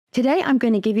Today, I'm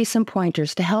going to give you some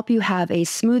pointers to help you have a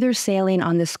smoother sailing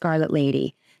on the Scarlet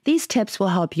Lady. These tips will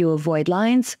help you avoid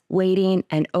lines, waiting,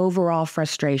 and overall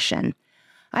frustration.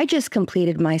 I just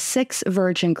completed my 6th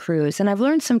Virgin cruise, and I've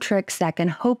learned some tricks that can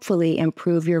hopefully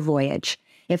improve your voyage.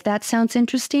 If that sounds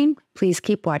interesting, please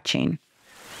keep watching.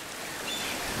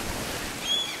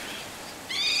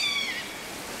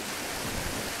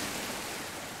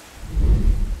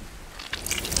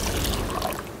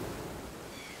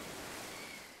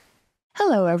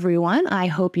 Hello everyone, I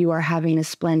hope you are having a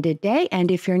splendid day, and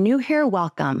if you're new here,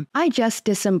 welcome. I just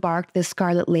disembarked the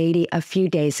Scarlet Lady a few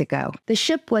days ago. The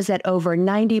ship was at over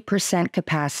 90%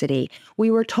 capacity.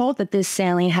 We were told that this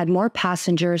sailing had more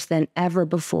passengers than ever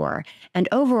before, and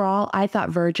overall, I thought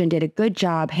Virgin did a good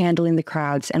job handling the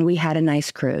crowds, and we had a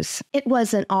nice cruise. It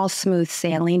wasn't all smooth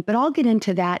sailing, but I'll get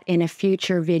into that in a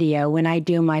future video when I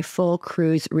do my full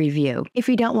cruise review. If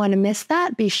you don't want to miss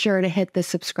that, be sure to hit the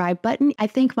subscribe button. I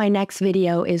think my next video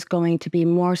is going to be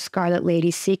more Scarlet Lady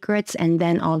secrets, and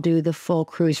then I'll do the full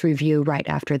cruise review right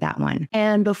after that one.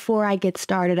 And before I get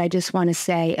started, I just want to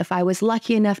say, if I was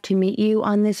lucky enough to meet you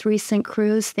on this recent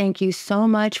cruise, thank you so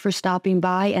much for stopping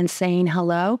by and saying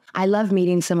hello. I love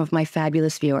meeting some of my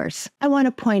fabulous viewers. I want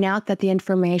to point out that the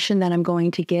information that I'm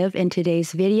going to give in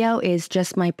today's video is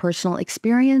just my personal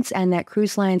experience, and that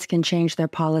cruise lines can change their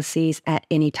policies at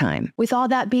any time. With all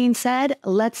that being said,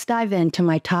 let's dive into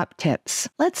my top tips.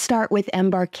 Let's start with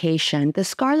embarkation. The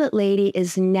Scarlet Lady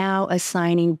is now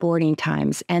assigning boarding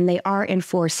times, and they are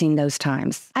enforcing those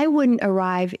times. I wouldn't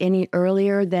arrive any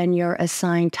earlier than your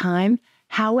assigned time.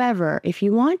 However, if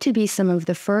you want to be some of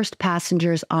the first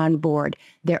passengers on board,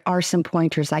 there are some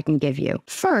pointers I can give you.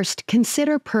 First,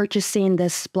 consider purchasing the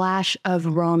Splash of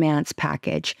Romance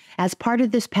package. As part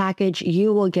of this package,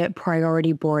 you will get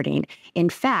priority boarding. In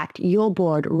fact, you'll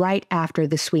board right after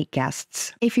the suite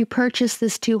guests. If you purchase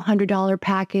this $200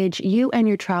 package, you and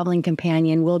your traveling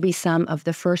companion will be some of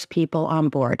the first people on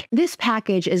board. This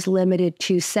package is limited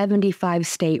to 75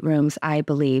 staterooms, I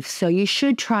believe, so you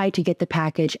should try to get the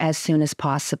package as soon as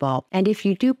possible. And if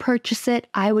you do purchase it,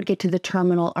 I would get to the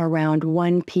terminal around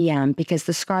 1 p.m. because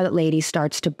the Scarlet Lady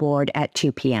starts to board at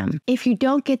 2 p.m. If you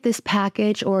don't get this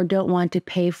package or don't want to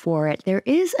pay for it, there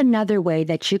is another way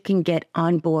that you can get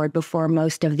on board before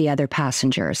most of the other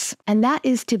passengers. And that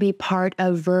is to be part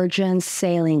of Virgin's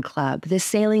Sailing Club. The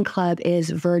Sailing Club is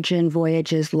Virgin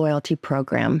Voyage's loyalty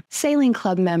program. Sailing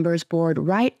Club members board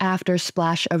right after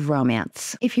Splash of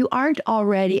Romance. If you aren't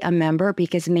already a member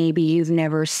because maybe you've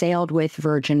never sailed with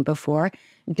Virgin before,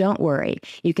 don't worry,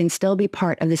 you can still be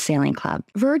part of the Sailing Club.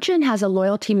 Virgin has a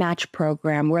loyalty match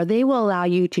program where they will allow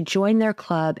you to join their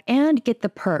club and get the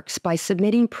perks by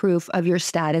submitting proof of your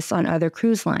status on other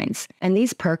cruise lines. And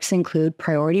these perks include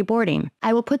priority boarding.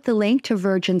 I will put the link to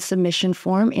Virgin's submission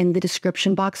form in the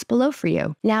description box below for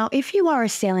you. Now, if you are a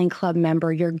Sailing Club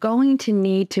member, you're going to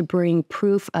need to bring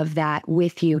proof of that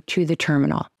with you to the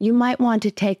terminal. You might want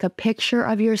to take a picture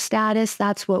of your status.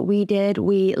 That's what we did.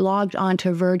 We logged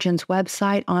onto Virgin's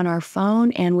website on our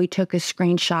phone, and we took a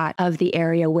screenshot of the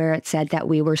area where it said that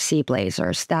we were Sea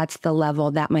Blazers. That's the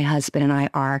level that my husband and I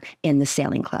are in the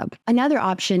Sailing Club. Another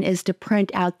option is to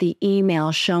print out the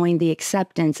email showing the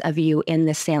acceptance of you in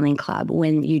the Sailing Club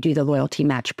when you do the loyalty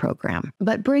match program.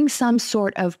 But bring some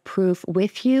sort of proof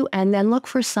with you, and then look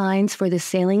for signs for the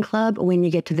Sailing Club when you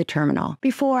get to the terminal.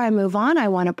 Before I move on, I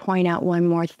want to point out one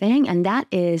more thing, and that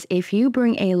is if you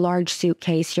bring a large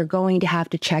suitcase, you're going to have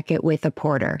to check it with a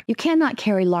porter. You cannot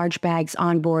carry large bags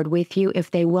on board with you if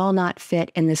they will not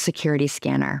fit in the security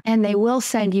scanner. And they will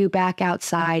send you back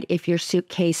outside if your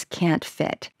suitcase can't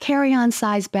fit. Carry-on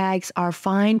size bags are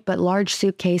fine, but large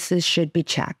suitcases should be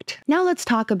checked. Now let's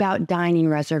talk about dining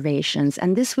reservations,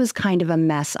 and this was kind of a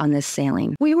mess on this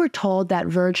sailing. We were told that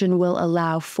Virgin will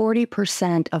allow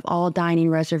 40% of all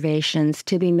dining reservations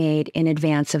to be made in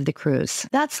advance of the cruise.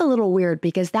 That's a little weird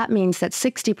because that means that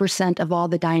 60% of all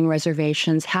the dining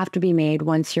reservations have to be made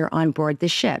once you're on board the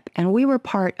ship, and we were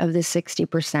part of the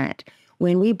 60%.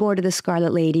 When we boarded the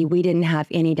Scarlet Lady, we didn't have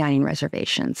any dining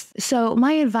reservations. So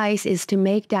my advice is to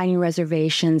make dining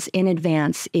reservations in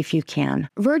advance if you can.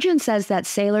 Virgin says that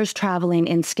sailors traveling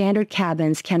in standard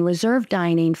cabins can reserve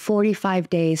dining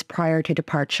 45 days prior to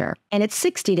departure. And it's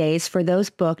 60 days for those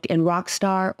booked in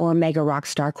Rockstar or Mega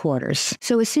Rockstar quarters.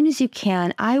 So as soon as you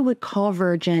can, I would call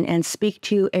Virgin and speak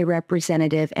to a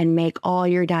representative and make all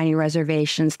your dining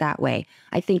reservations that way.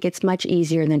 I think it's much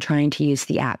easier than trying to use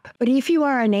the app. But if you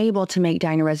are unable to make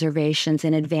diner reservations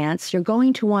in advance, you're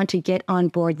going to want to get on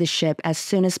board the ship as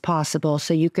soon as possible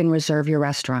so you can reserve your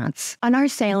restaurants. On our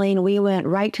sailing, we went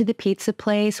right to the pizza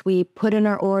place, we put in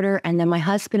our order, and then my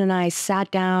husband and I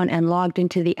sat down and logged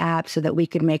into the app so that we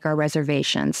could make our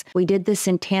reservations. We did this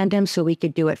in tandem so we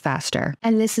could do it faster.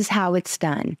 And this is how it's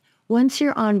done. Once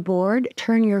you're on board,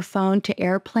 turn your phone to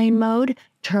airplane mode,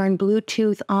 turn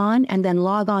Bluetooth on, and then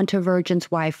log on to Virgin's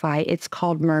Wi-Fi. It's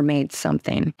called Mermaid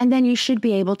something. And then you should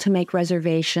be able to make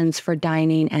reservations for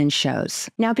dining and shows.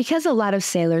 Now, because a lot of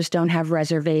sailors don't have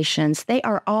reservations, they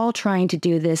are all trying to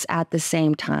do this at the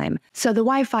same time. So the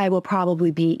Wi-Fi will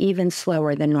probably be even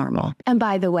slower than normal. And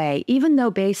by the way, even though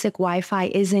basic Wi-Fi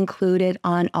is included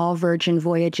on all Virgin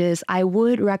Voyages, I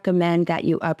would recommend that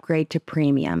you upgrade to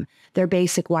premium. Their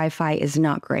basic Wi-Fi is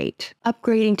not great.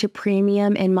 Upgrading to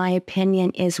premium, in my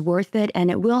opinion, is worth it, and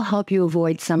it will help you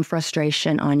avoid some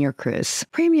frustration on your cruise.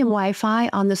 Premium Wi-Fi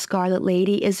on the Scarlet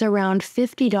Lady is around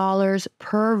 $50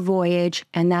 per voyage,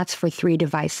 and that's for 3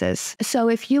 devices. So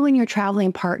if you and your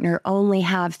traveling partner only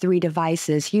have 3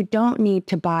 devices, you don't need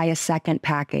to buy a second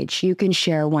package. You can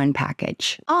share one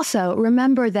package. Also,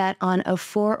 remember that on a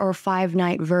 4 or 5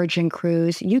 night Virgin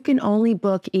cruise, you can only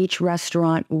book each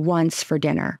restaurant once for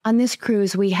dinner. On this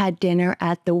cruise, we had dinner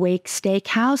at the Wake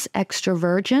Steakhouse, Extra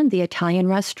Virgin, the Italian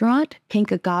restaurant,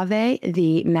 Pink Agave,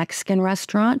 the Mexican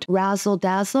restaurant, Razzle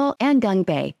Dazzle, and Gung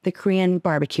Bae, the Korean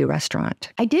barbecue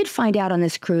restaurant. I did find out on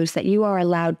this cruise that you are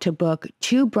allowed to book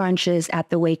 2 brunches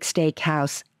at the Wake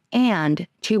Steakhouse and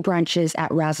 2 brunches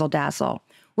at Razzle Dazzle.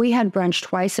 We had brunch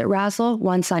twice at Razzle,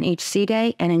 once on each sea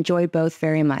day, and enjoyed both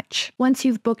very much. Once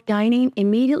you've booked dining,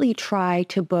 immediately try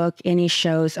to book any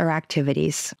shows or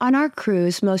activities. On our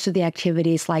cruise, most of the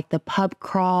activities like the pub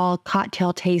crawl,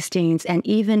 cocktail tastings, and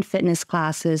even fitness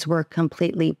classes were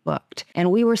completely booked.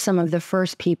 And we were some of the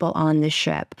first people on the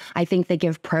ship. I think they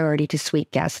give priority to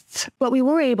suite guests. But we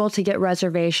were able to get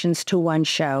reservations to one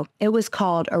show. It was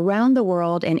called Around the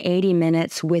World in 80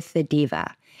 Minutes with the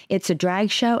Diva. It's a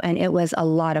drag show, and it was a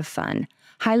lot of fun.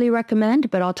 Highly recommend,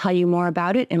 but I'll tell you more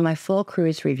about it in my full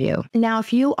cruise review. Now,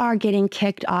 if you are getting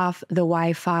kicked off the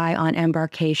Wi-Fi on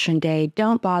embarkation day,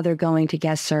 don't bother going to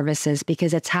guest services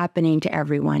because it's happening to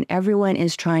everyone. Everyone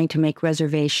is trying to make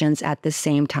reservations at the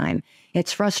same time.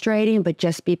 It's frustrating, but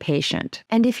just be patient.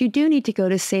 And if you do need to go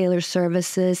to sailor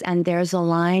services and there's a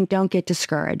line, don't get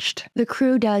discouraged. The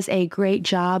crew does a great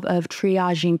job of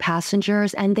triaging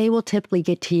passengers, and they will typically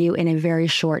get to you in a very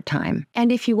short time.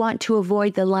 And if you want to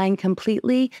avoid the line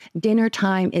completely, dinner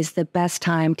time is the best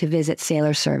time to visit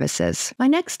sailor services. My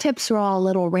next tips are all a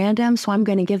little random, so I'm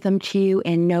going to give them to you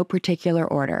in no particular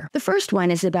order. The first one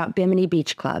is about Bimini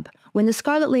Beach Club. When the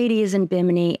Scarlet Lady is in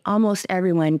Bimini, almost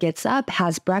everyone gets up,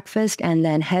 has breakfast, and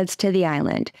then heads to the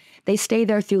island. They stay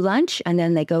there through lunch, and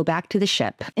then they go back to the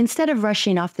ship. Instead of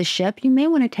rushing off the ship, you may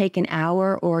want to take an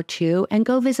hour or 2 and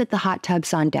go visit the hot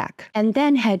tubs on deck, and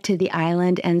then head to the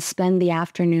island and spend the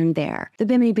afternoon there. The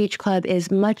Bimini Beach Club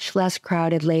is much less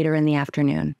crowded later in the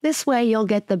afternoon. This way, you'll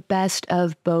get the best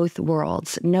of both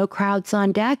worlds. No crowds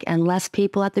on deck and less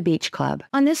people at the beach club.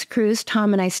 On this cruise,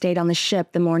 Tom and I stayed on the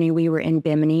ship the morning we were in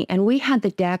Bimini, and we had the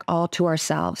deck all to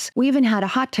ourselves. We even had a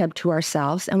hot tub to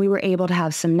ourselves, and we were able to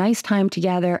have some nice time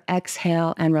together,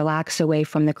 exhale, and relax away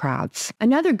from the crowds.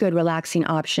 Another good relaxing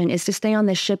option is to stay on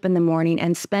the ship in the morning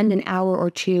and spend an hour or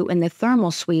 2 in the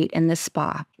thermal suite in the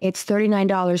spa. It's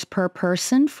 $39 per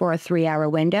person for a 3-hour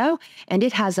window, and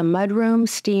it has a mudroom,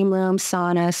 steam room,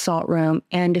 sauna, salt room,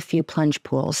 and a few plunge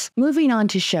pools. Moving on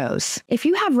to shows. If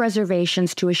you have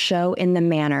reservations to a show in the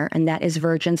Manor, and that is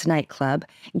Virgin's nightclub,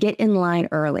 get in line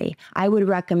early. I would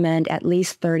recommend at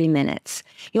least 30 minutes.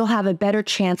 You'll have a better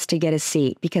chance to get a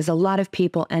seat because a lot of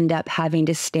people end up having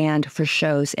to stand for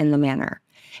shows in the Manor.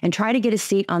 And try to get a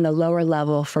seat on the lower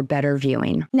level for better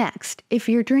viewing. Next, if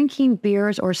you're drinking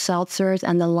beers or seltzers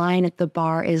and the line at the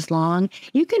bar is long,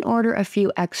 you can order a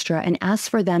few extra and ask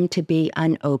for them to be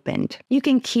unopened. You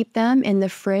can keep them in the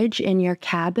fridge in your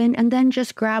cabin and then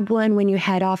just grab one when you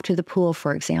head off to the pool,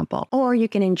 for example. Or you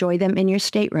can enjoy them in your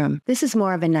stateroom. This is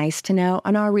more of a nice to know.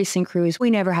 On our recent cruise, we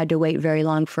never had to wait very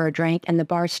long for a drink, and the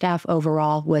bar staff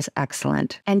overall was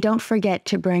excellent. And don't forget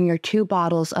to bring your 2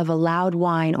 bottles of a loud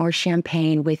wine or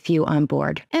champagne traveling with you on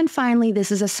board. And finally,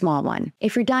 this is a small one.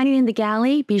 If you're dining in the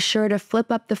galley, be sure to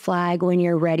flip up the flag when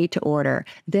you're ready to order.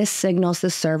 This signals the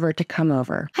server to come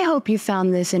over. I hope you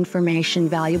found this information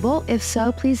valuable. If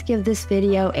so, please give this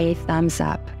video a thumbs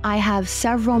up. I have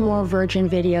several more Virgin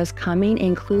videos coming,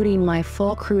 including my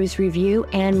full cruise review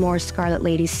and more Scarlet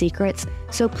Lady secrets,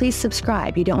 so please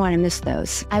subscribe. You don't want to miss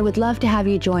those. I would love to have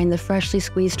you join the Freshly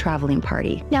Squeezed traveling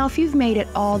party. Now, if you've made it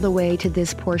all the way to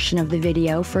this portion of the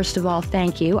video, first of all,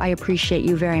 thank you. I appreciate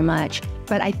you very much.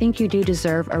 But I think you do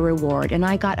deserve a reward, and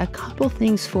I got a couple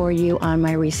things for you on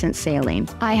my recent sailing.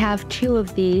 I have 2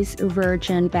 of these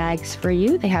Virgin bags for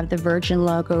you. They have the Virgin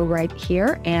logo right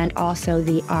here, and also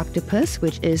the octopus,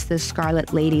 which is the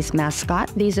Scarlet Lady's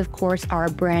mascot. These, of course, are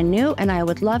brand new, and I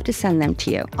would love to send them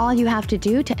to you. All you have to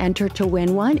do to enter to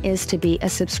win one is to be a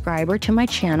subscriber to my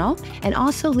channel, and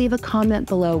also leave a comment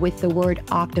below with the word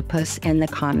octopus in the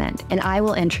comment, and I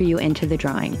will enter you into the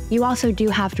drawing. You also do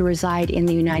have to reside in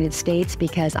the United States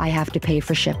because I have to pay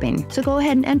for shipping. So go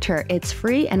ahead and enter. It's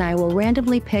free, and I will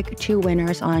randomly pick 2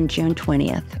 winners on June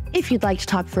 20th. If you'd like to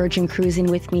talk Virgin cruising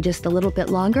with me just a little bit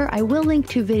longer, I will link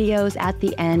 2 videos at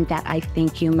the end that I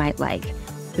think you might like.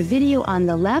 The video on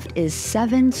the left is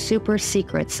 7 super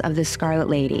secrets of the Scarlet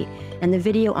Lady, and the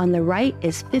video on the right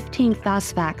is 15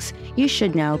 fast facts you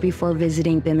should know before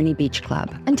visiting Bimini Beach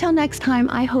Club. Until next time,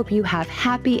 I hope you have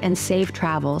happy and safe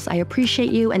travels. I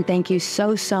appreciate you and thank you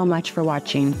so much for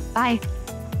watching. Bye!